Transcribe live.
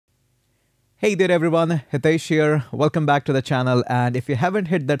Hey there everyone, Hitesh here. Welcome back to the channel, and if you haven't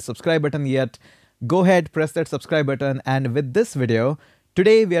hit that subscribe button yet, go ahead, press that subscribe button. And with this video,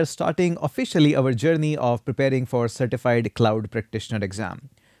 today we are starting officially our journey of preparing for Certified Cloud Practitioner exam.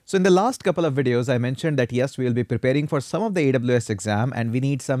 So in the last couple of videos, I mentioned that yes, we will be preparing for some of the AWS exam and we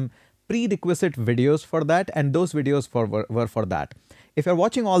need some prerequisite videos for that, and those videos were for that. If you're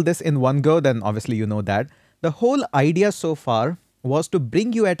watching all this in one go, then obviously you know that. The whole idea so far was to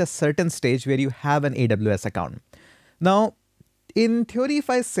bring you at a certain stage where you have an AWS account. Now, in theory, if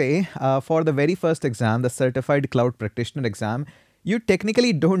I say for the very first exam, the Certified Cloud Practitioner exam, you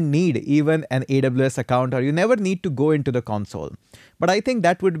technically don't need even an AWS account, or you never need to go into the console. But I think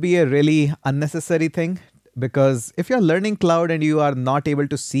that would be a really unnecessary thing, because if you're learning cloud and you are not able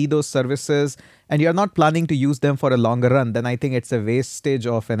to see those services and you're not planning to use them for a longer run, then I think it's a wastage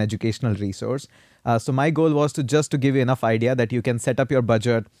of an educational resource. So my goal was to give you enough idea that you can set up your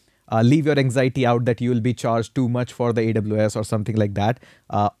budget, leave your anxiety out that you will be charged too much for the AWS or something like that.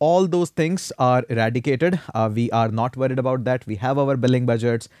 All those things are eradicated. We are not worried about that. We have our billing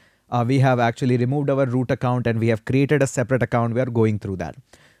budgets. We have actually removed our root account and we have created a separate account. We are going through that.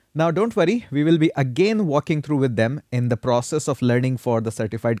 Now, don't worry, we will be again walking through with them in the process of learning for the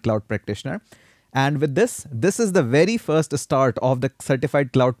Certified Cloud Practitioner. And with this is the very first start of the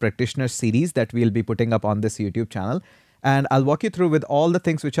Certified Cloud Practitioner series that we'll be putting up on this YouTube channel. And I'll walk you through with all the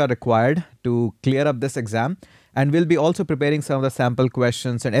things which are required to clear up this exam. And we'll be also preparing some of the sample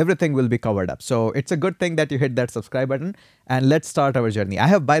questions, and everything will be covered up. So it's a good thing that you hit that subscribe button, and let's start our journey. I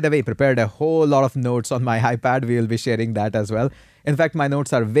have, by the way, prepared a whole lot of notes on my iPad. We will be sharing that as well. In fact, my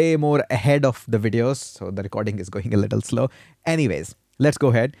notes are way more ahead of the videos, so the recording is going a little slow. Anyways, let's go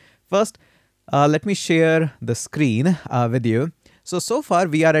ahead. First, let me share the screen with you. So far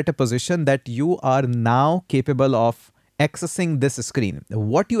we are at a position that you are now capable of accessing this screen.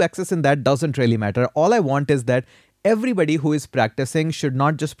 What you access in that doesn't really matter. All I want is that everybody who is practicing should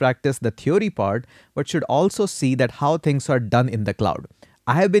not just practice the theory part, but should also see that how things are done in the cloud.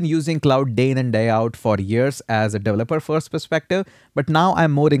 I have been using cloud day in and day out for years as a developer first perspective, but now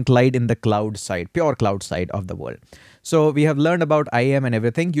I'm more inclined in the cloud side, pure cloud side of the world. So we have learned about IAM and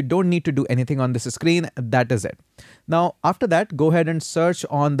everything. You don't need to do anything on this screen. That is it. Now, after that, go ahead and search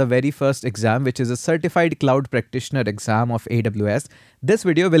on the very first exam, which is a Certified Cloud Practitioner exam of AWS. This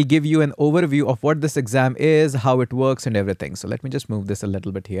video will give you an overview of what this exam is, how it works and everything. So let me just move this a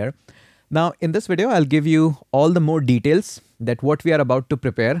little bit here. Now, in this video, I'll give you all the more details that what we are about to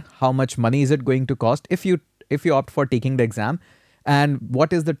prepare, how much money is it going to cost if you opt for taking the exam, and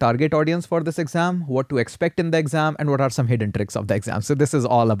what is the target audience for this exam, what to expect in the exam, and what are some hidden tricks of the exam. So this is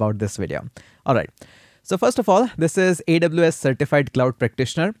all about this video. All right. So first of all, this is AWS Certified Cloud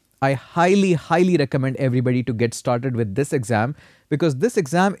Practitioner. I highly recommend everybody to get started with this exam, because this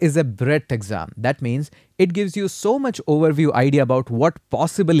exam is a breadth exam. That means it gives you so much overview idea about what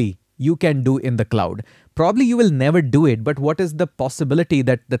possibly you can do in the cloud. Probably you will never do it, but what is the possibility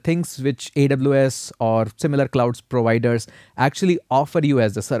that the things which AWS or similar cloud providers actually offer you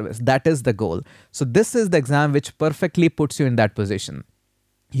as a service? That is the goal. So this is the exam which perfectly puts you in that position.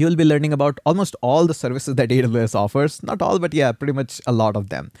 You'll be learning about almost all the services that AWS offers. Not all, but yeah, pretty much a lot of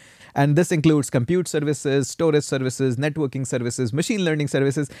them. And this includes compute services, storage services, networking services, machine learning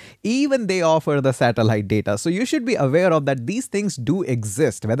services. Even they offer the satellite data. So you should be aware of that these things do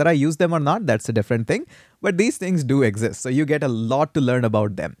exist. Whether I use them or not, that's a different thing. But these things do exist. So you get a lot to learn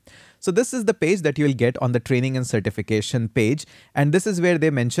about them. So this is the page that you will get on the training and certification page. And this is where they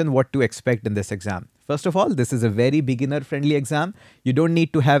mention what to expect in this exam. First of all, this is a very beginner friendly exam. You don't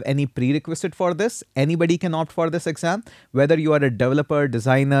need to have any prerequisite for this. Anybody can opt for this exam. Whether you are a developer,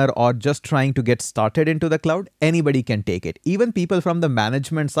 designer, or just trying to get started into the cloud, anybody can take it. Even people from the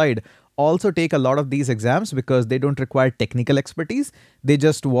management side also take a lot of these exams because they don't require technical expertise. They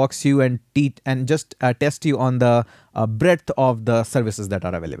just walks you and teach and just test you on the breadth of the services that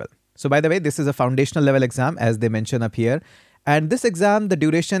are available. So by the way, this is a foundational level exam as they mention up here. And this exam, the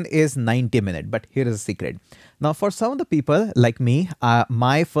duration is 90 minutes, but here is a secret. Now, for some of the people like me,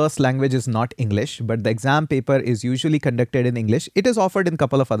 my first language is not English, but the exam paper is usually conducted in English. It is offered in a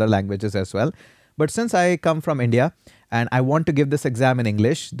couple of other languages as well. But since I come from India and I want to give this exam in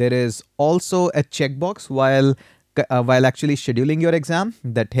English, there is also a checkbox while actually scheduling your exam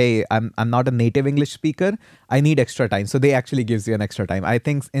that, hey, I'm not a native English speaker. I need extra time. So they actually gives you an extra time. I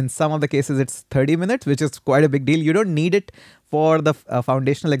think in some of the cases it's 30 minutes, which is quite a big deal. You don't need it for the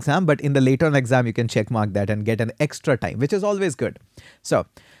foundational exam, but in the later on exam, you can check mark that and get an extra time, which is always good. So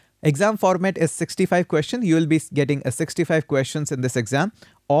exam format is 65 questions. You will be getting a 65 questions in this exam.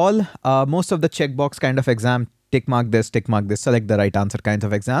 Most of the checkbox kind of exam, tick mark this, select the right answer kinds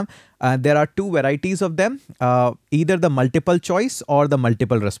of exam. There are two varieties of them, either the multiple choice or the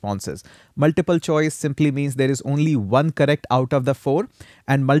multiple responses. Multiple choice simply means there is only one correct out of the 4,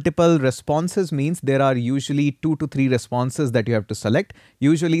 and multiple responses means there are usually 2 to 3 responses that you have to select.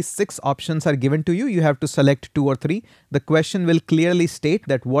 Usually 6 options are given to you. You have to select 2 or 3. The question will clearly state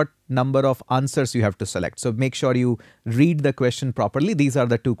that what number of answers you have to select. So make sure you read the question properly. These are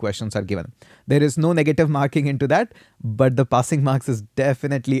the 2 questions are given. There is no negative marking into that, but the passing marks is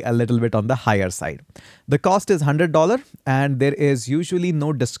definitely a little bit on the higher side. The cost is $100 and there is usually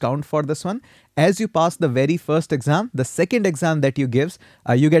no discount for this one. As you pass the very first exam, the second exam that you gives,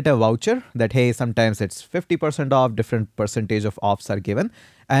 you get a voucher that, hey, sometimes it's 50% off, different percentage of offs are given.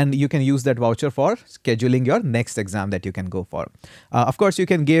 And you can use that voucher for scheduling your next exam that you can go for. Of course, you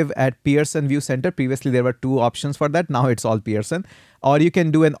can give at Pearson View Center. Previously, there were 2 options for that. Now it's all Pearson. Or you can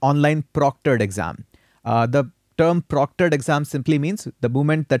do an online proctored exam. The term proctored exam simply means the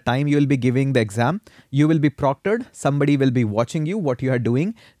moment, the time you will be giving the exam, you will be proctored. Somebody will be watching you, what you are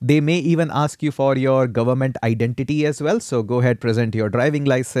doing. They may even ask you for your government identity as well. So go ahead, present your driving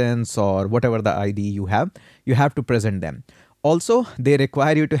license or whatever the ID you have. You have to present them. Also, they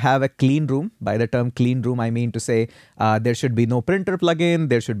require you to have a clean room. By the term clean room, I mean to say there should be no printer plug-in,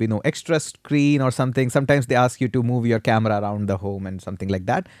 there should be no extra screen or something. Sometimes they ask you to move your camera around the home and something like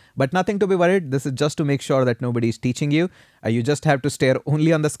that. But nothing to be worried. This is just to make sure that nobody is teaching you. You just have to stare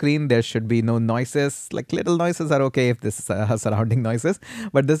only on the screen. There should be no noises. Like little noises are okay if this is surrounding noises.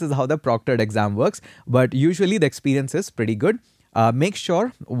 But this is how the proctored exam works. But usually the experience is pretty good. Make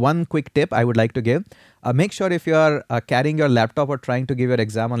sure, one quick tip I would like to give, make sure if you are carrying your laptop or trying to give your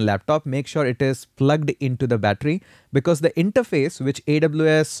exam on laptop, make sure it is plugged into the battery, because the interface which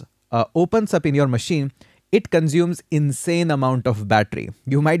AWS opens up in your machine, it consumes insane amount of battery.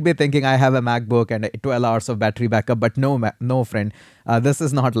 You might be thinking I have a MacBook and 12 hours of battery backup, but no friend, this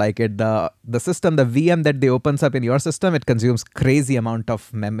is not like it. The system, the VM that they opens up in your system, it consumes crazy amount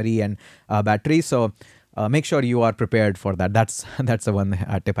of memory and battery. So make sure you are prepared for that. That's the one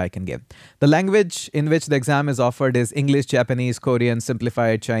tip I can give. The language in which the exam is offered is English, Japanese, Korean,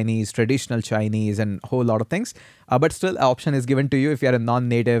 simplified Chinese, traditional Chinese, and a whole lot of things. But still, an option is given to you. If you're a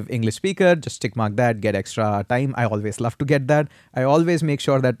non-native English speaker, just tick mark that, get extra time. I always love to get that. I always make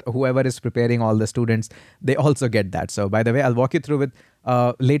sure that whoever is preparing, all the students, they also get that. So by the way, I'll walk you through with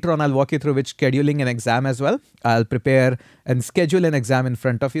later on, I'll walk you through with scheduling an exam as well. I'll prepare and schedule an exam in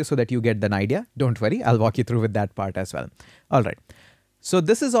front of you so that you get an idea. Don't worry, I'll walk you through with that part as well. All right. So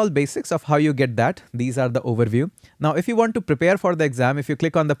this is all basics of how you get that. These are the overview. Now, if you want to prepare for the exam, if you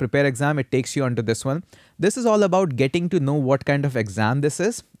click on the prepare exam, it takes you onto this one. This is all about getting to know what kind of exam this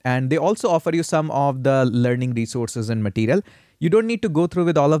is. And they also offer you some of the learning resources and material. You don't need to go through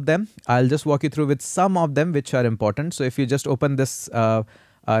with all of them. I'll just walk you through with some of them which are important. So if you just open this,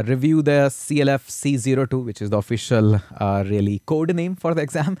 review the CLF C02, which is the official really code name for the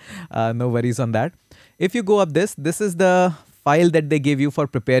exam. No worries on that. If you go up this is the file that they give you for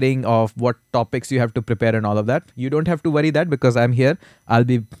preparing of what topics you have to prepare and all of that. You don't have to worry that because I'm here. I'll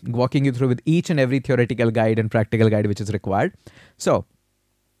be walking you through with each and every theoretical guide and practical guide which is required. So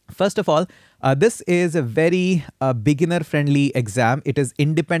first of all, this is a very beginner-friendly exam. It is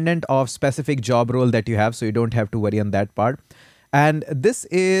independent of specific job role that you have, so you don't have to worry on that part. And this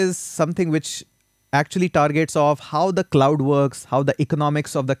is something which actually targets of how the cloud works, how the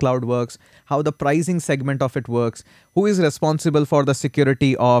economics of the cloud works, how the pricing segment of it works, who is responsible for the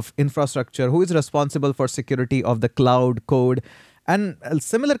security of infrastructure, who is responsible for security of the cloud code, and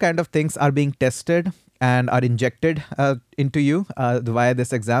similar kind of things are being tested and are injected into you via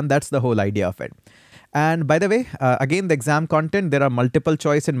this exam. That's the whole idea of it. And by the way, again, the exam content, there are multiple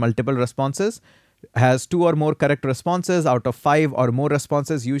choice and multiple responses. Has 2 or more correct responses out of 5 or more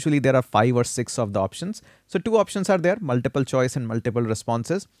responses. Usually there are 5 or 6 of the options. So 2 options are there, multiple choice and multiple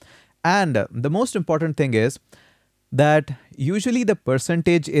responses. And the most important thing is that usually the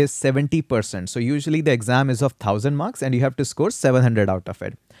percentage is 70%. So usually the exam is of 1000 marks and you have to score 700 out of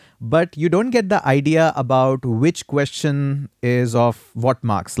it. But you don't get the idea about which question is of what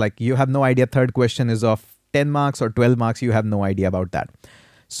marks. Like you have no idea third question is of 10 marks or 12 marks. You have no idea about that.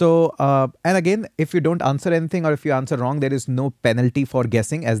 So, and again, if you don't answer anything or if you answer wrong, there is no penalty for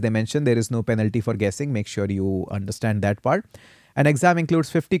guessing. As they mentioned, there is no penalty for guessing. Make sure you understand that part. An exam includes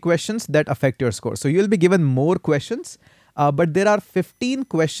 50 questions that affect your score. So you'll be given more questions, but there are 15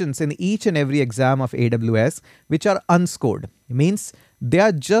 questions in each and every exam of AWS, which are unscored. It means they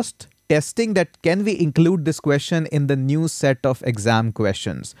are just testing that can we include this question in the new set of exam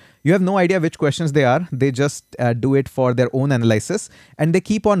questions. You have no idea which questions they are. They just do it for their own analysis and they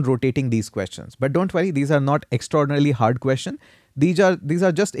keep on rotating these questions. But don't worry, these are not extraordinarily hard questions. these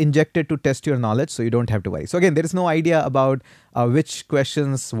are just injected to test your knowledge, so you don't have to worry. So again, there is no idea about which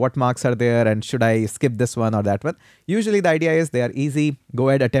questions, what marks are there, and should I skip this one or that one. Usually the idea is they are easy. Go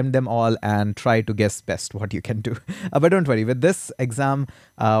ahead, attempt them all and try to guess best what you can do. But don't worry, with this exam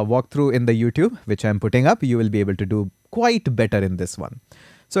walkthrough in the YouTube, which I'm putting up, you will be able to do quite better in this one.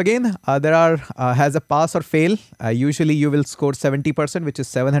 So again, there are has a pass or fail. Usually you will score 70%, which is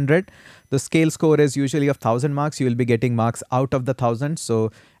 700. The scale score is usually of 1000 marks. You will be getting marks out of the 1000. So,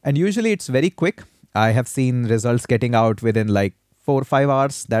 and usually it's very quick. I have seen results getting out within like 4 or 5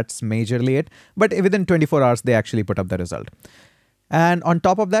 hours. That's majorly it. But within 24 hours, they actually put up the result. And on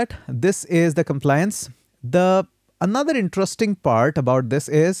top of that, this is the compliance. Another interesting part about this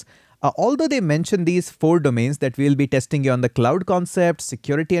is, although they mention these 4 domains that we'll be testing you on: the cloud concept,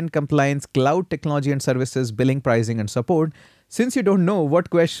 security and compliance, cloud technology and services, billing, pricing and support. Since you don't know what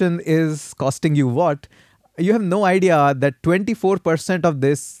question is costing you what, you have no idea that 24% of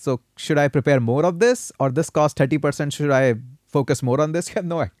this. So should I prepare more of this, or this cost 30%? Should I focus more on this? You have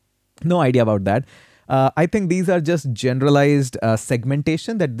no idea about that. I think these are just generalized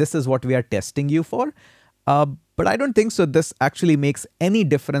segmentation, that this is what we are testing you for. But I don't think so this actually makes any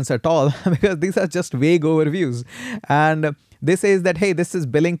difference at all, because these are just vague overviews. And they say that, hey, this is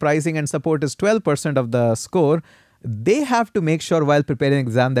billing, pricing and support is 12% of the score. They have to make sure while preparing an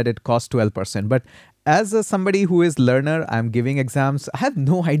exam that it costs 12%. But as somebody who is learner, I'm giving exams, I have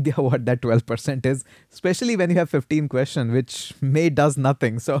no idea what that 12% is, especially when you have 15 questions, which does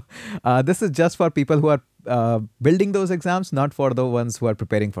nothing. So this is just for people who are building those exams, not for the ones who are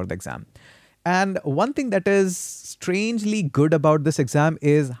preparing for the exam. And one thing that is strangely good about this exam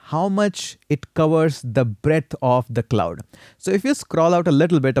is how much it covers the breadth of the cloud. So if you scroll out a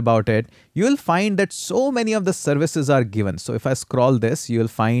little bit about it, you will find that so many of the services are given. So if I scroll this, you will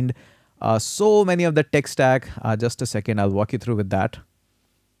find so many of the tech stack. Just a second, I'll walk you through with that.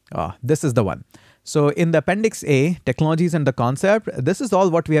 This is the one. So in the Appendix A, Technologies and the Concept, this is all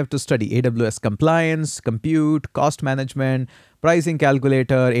what we have to study: AWS compliance, compute, cost management, pricing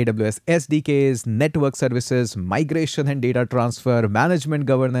calculator, AWS SDKs, network services, migration and data transfer, management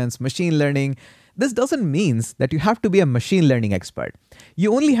governance, machine learning. This doesn't mean that you have to be a machine learning expert.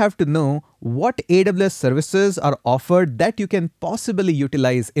 You only have to know what AWS services are offered that you can possibly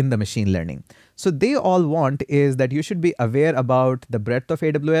utilize in the machine learning. So they all want is that you should be aware about the breadth of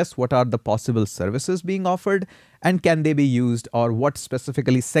AWS, what are the possible services being offered, and can they be used, or what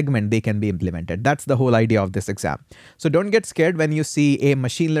specifically segment they can be implemented. That's the whole idea of this exam. So don't get scared when you see a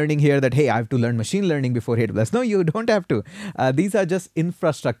machine learning here that, hey, I have to learn machine learning before AWS. No, you don't have to. These are just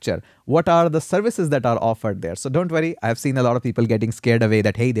infrastructure. What are the services that are offered there? So don't worry. I've seen a lot of people getting scared away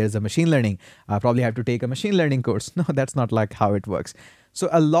that, hey, there's a machine learning. I probably have to take a machine learning course. No, that's not like how it works. So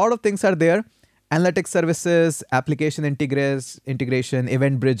a lot of things are there. Analytics services, application integration,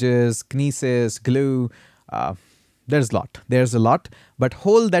 event bridges, Kinesis, Glue. There's a lot. But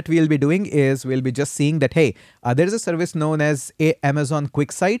whole that we'll be doing is we'll be just seeing that, hey, there's a service known as Amazon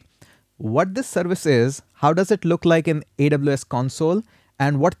QuickSight. What this service is, how does it look like in AWS console,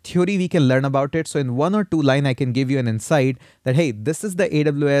 and what theory we can learn about it. So in 1 or 2 lines, I can give you an insight that, hey, this is the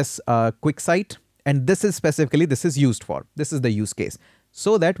AWS QuickSight, and this is specifically, this is used for. This is the use case.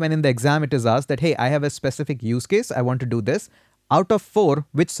 So that when in the exam it is asked that, hey, I have a specific use case, I want to do this. Out of 4,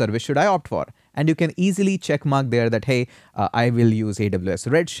 which service should I opt for? And you can easily check mark there that, hey, I will use AWS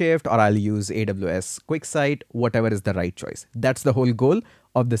Redshift, or I'll use AWS QuickSight, whatever is the right choice. That's the whole goal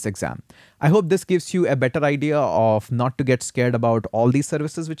of this exam. I hope this gives you a better idea of not to get scared about all these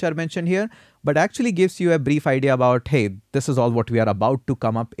services which are mentioned here, but actually gives you a brief idea about, hey, this is all what we are about to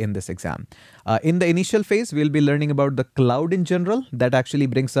come up in this exam. In the initial phase, we'll be learning about the cloud in general. That actually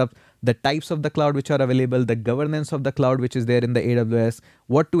brings up the types of the cloud which are available, the governance of the cloud which is there in the AWS,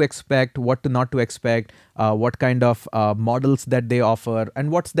 what to expect, what to not to expect, what kind of models that they offer, and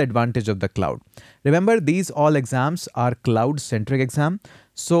what's the advantage of the cloud. Remember, these all exams are cloud-centric exam.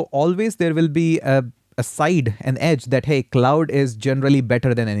 So always there will be a side, an edge that, hey, cloud is generally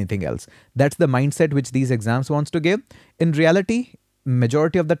better than anything else. That's the mindset which these exams wants to give. In reality,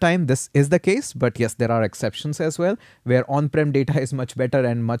 majority of the time this is the case, but yes, there are exceptions as well, where on-prem data is much better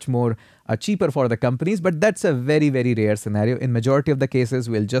and much more cheaper for the companies, but that's a very, very rare scenario. In majority of the cases,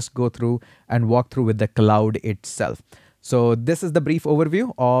 we'll just go through and walk through with the cloud itself. So this is the brief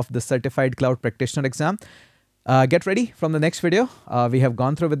overview of the Certified Cloud Practitioner exam. Get ready from the next video. We have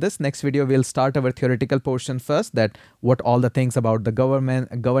gone through with this. Next video, we'll start our theoretical portion first, that what all the things about the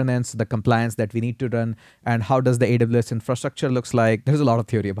governance, the compliance that we need to run, and how does the AWS infrastructure looks like. There's a lot of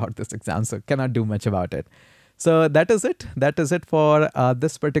theory about this exam, so cannot do much about it. So that is it. That is it for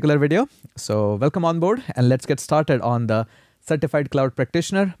this particular video. So welcome on board, and let's get started on the certified cloud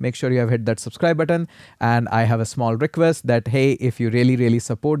practitioner, make sure you have hit that subscribe button. And I have a small request that, hey, if you really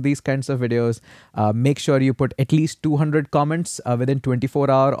support these kinds of videos, make sure you put at least 200 comments within 24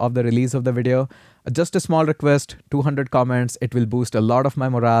 hours of the release of the video. Just a small request, 200 comments. It will boost a lot of my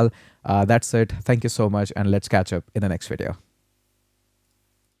morale. That's it. Thank you so much, and let's catch up in the next video.